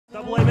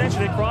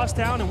pitching it across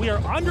town, and we are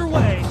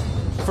underway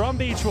from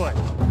Beachwood.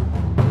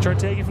 Chart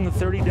taking from the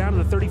 30 down to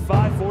the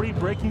 35, 40,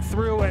 breaking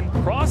through and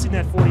crossing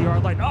that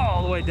 40-yard line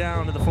all the way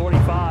down to the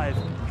 45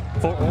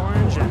 for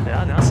Orange. And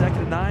now second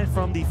and 9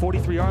 from the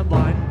 43-yard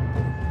line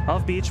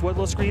of Beachwood.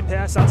 Little screen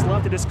pass out to the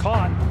left. It is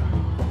caught.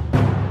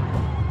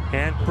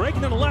 And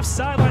breaking on the left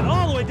sideline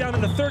all the way down to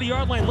the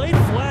 30-yard line. Late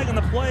flag on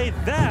the play.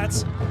 That,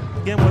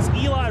 again, was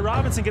Eli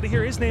Robinson. Going to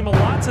hear his name a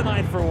lot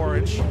tonight for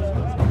Orange.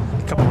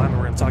 A couple of them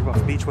we're going to talk about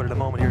for Beachwood in a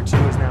moment here, too,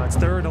 as now it's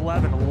 3rd and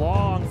 11. A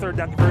long third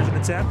down conversion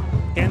attempt.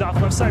 Hand off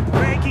left side,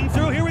 breaking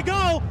through. Here we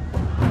go.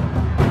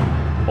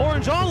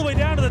 Orange all the way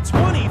down to the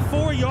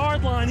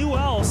 24-yard line. Who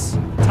else?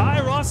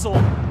 Ty Russell.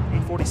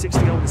 8:46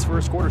 to go in this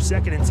first quarter,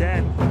 2nd and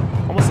 10.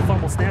 Almost a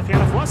fumble snap.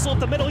 Handoff. Russell up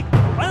the middle. He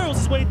barrels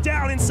his way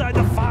down inside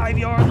the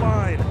 5-yard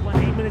line.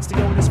 8 minutes to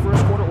go in this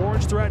first quarter.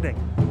 Orange threatening.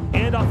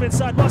 Handoff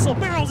inside. Russell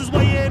barrels his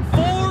way in for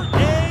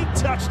a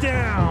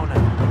touchdown.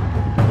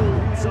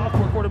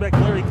 Sophomore quarterback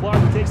Larry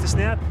Clark takes the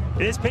snap.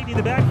 It is Pinkney in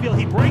the backfield.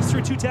 He breaks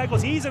through 2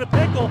 tackles. He's in a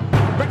pickle.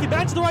 Breaking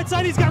back to the right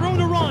side. He's got room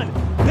to run.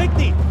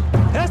 Pinkney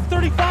past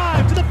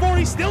 35 to the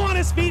 40. Still on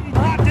his feet and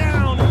brought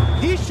down.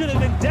 He should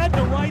have been dead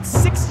to right,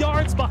 6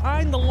 yards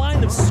behind the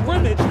line of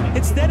scrimmage.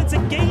 Instead, it's a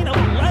gain of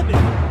 11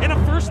 and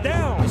a first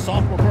down. The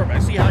sophomore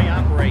quarterback. See how he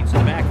operates in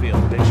the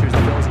backfield. Big shoes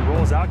to fill as he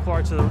rolls out.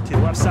 Clark to the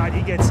left side.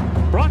 He gets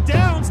brought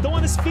down. Still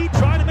on his feet,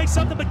 trying to make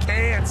something, but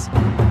can't.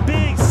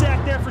 Big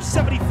sack there for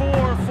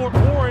 74 for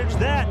Orange.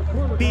 That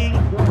being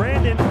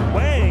Brandon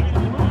Wang.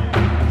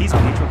 He's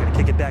going to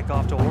kick it back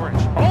off to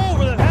Orange.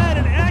 Over the head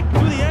and act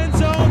through the end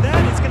zone.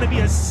 That is going to be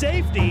a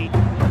safety.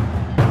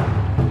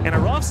 And a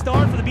rough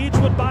start for the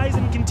Beachwood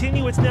Bison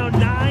continue. It's now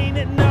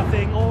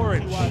 9-0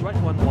 Orange. Right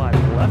one wide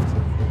left.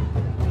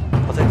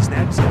 I'll take the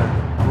snap. He's going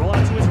to roll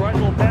out to his right,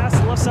 little pass to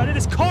the left side. It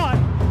is caught.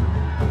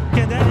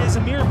 Again, that is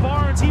Amir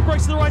Barnes. He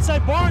breaks to the right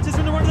side. Barnes is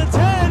going to run to the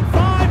 10,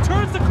 5,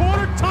 turns the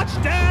corner,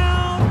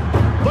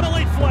 touchdown, but a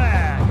late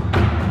flag.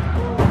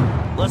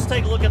 Let's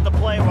take a look at the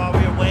play while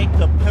we await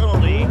the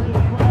penalty.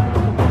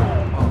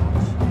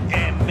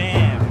 And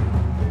man,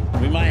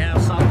 we might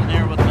have something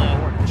there with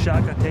the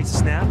shotgun. Takes a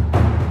snap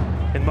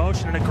in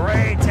motion, and a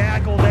great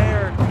tackle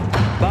there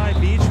by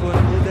Beachwood.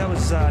 I believe that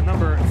was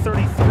number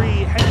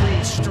 33,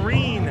 Henry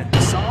Streen,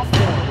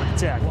 sophomore, with the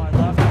tackle. Wide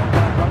left,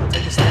 right, will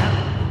take a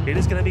snap. It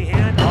is going to be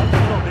hand off the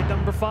middle. Big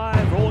number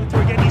 5 rolling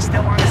through again. He's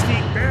still on his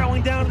feet,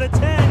 barreling down to the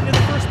 10. In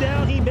the first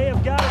down, he may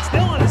have got it.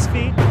 Still on his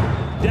feet,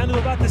 down to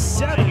about the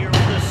 7 here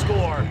with this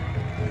score.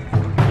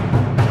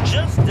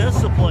 Just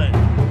discipline,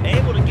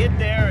 able to get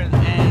there and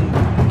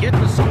get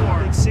the score.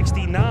 Big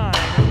 69,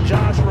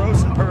 Josh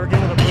Rosenberg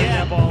able to bring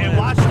that ball in. And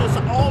watch this.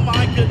 Oh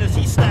my goodness,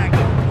 he stacked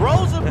it.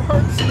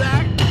 Rosenberg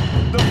stacked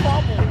the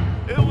fumble.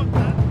 It was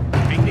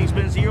that. Pinkney's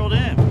been zeroed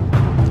in.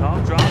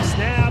 Tom drop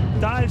snap,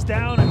 dives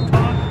down and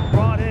caught,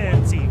 brought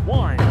in. See,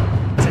 1-0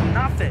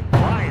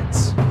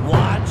 Lions.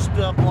 Watch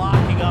the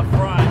blocking up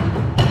front.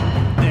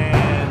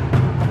 And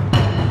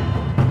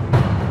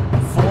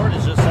Ford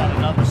has just had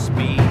another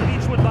speed.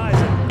 Beachwood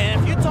Bison.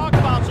 And if you talk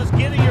about just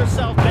getting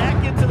yourself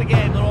back into the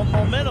game, little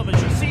momentum,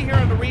 as you see here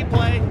on the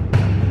replay,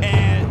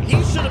 and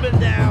he should have been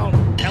down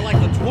at like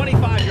the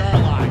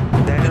 25-yard line.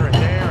 There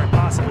and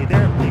possibly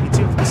there. Maybe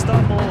 2 for the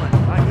stumble,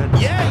 and my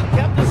goodness. Yeah, he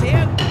kept his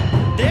hand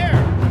there.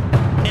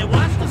 And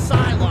watch the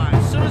sideline.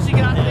 As soon as he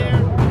got there.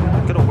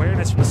 Good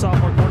awareness from the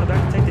sophomore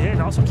quarterback to take the hit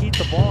and also keep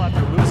the ball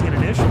after losing it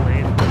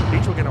initially. And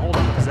Beachwood going to hold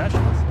on to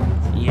possession.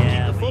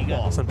 Yeah, the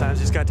football. Sometimes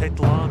you just got to take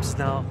the lumps.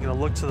 Now going to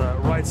look to the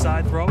right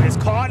side. Throw is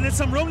caught, and it's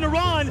some room to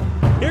run.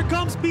 Here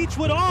comes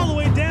Beachwood all the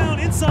way down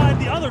inside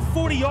the other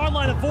 40-yard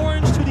line of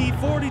Orange to the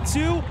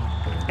 42.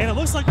 And it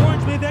looks like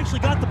Orange may have actually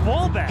got the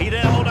ball back. He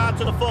didn't hold on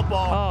to the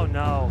football. Oh,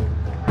 no.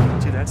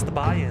 Dude, that's the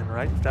buy-in,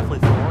 right? Definitely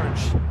for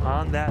Orange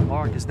on that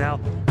mark. Is now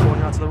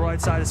going out to the right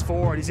side is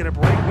Ford. He's going to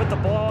break with the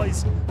ball.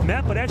 He's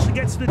met, but actually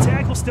gets to the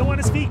tackle. Still on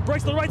his feet.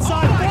 Breaks to the right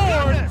side.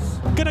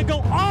 Ford going to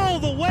go all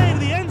the way to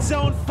the end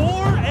zone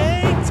for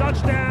a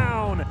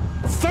touchdown.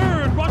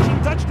 3rd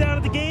rushing touchdown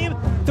of the game.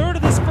 3rd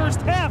of this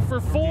first half for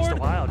Ford.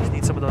 Just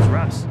need some of those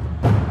reps.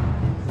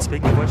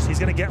 Speaking of which, he's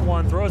going to get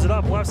one. Throws it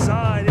up left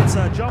side. It's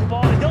a jump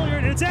ball to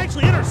Hilliard, and it's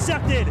actually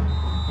intercepted.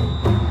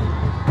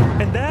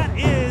 And that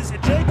is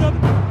Jacob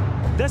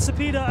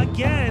Desipita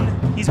again.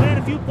 He's made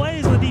a few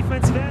plays on the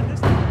defensive end.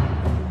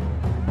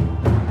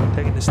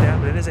 Taking the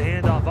snap, but it is a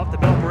handoff up the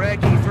middle.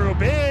 Breaking through a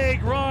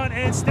big run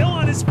and still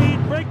on his feet.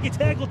 Breaking a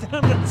tackle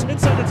down the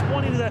inside the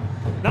 20 to the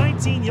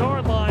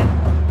 19-yard line.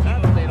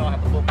 They don't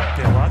have the football.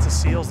 Yeah, lots of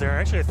seals there.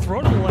 Actually, a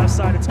throw to the left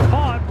side. It's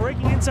caught.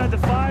 Breaking inside the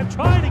 5.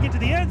 Trying to get to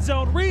the end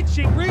zone.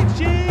 Reaching.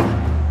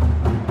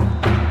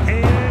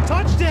 And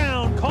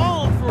touchdown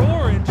called for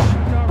Orange.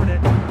 Covered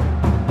it.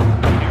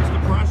 Here's the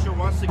pressure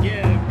once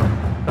again.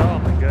 Oh,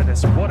 my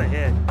goodness. What a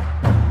hit.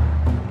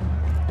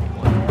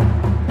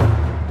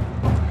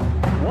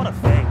 What a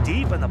fake.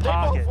 Deep in the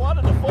pocket. They both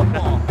wanted the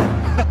football.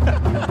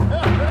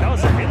 That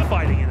was an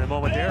infighting in the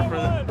moment there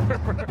for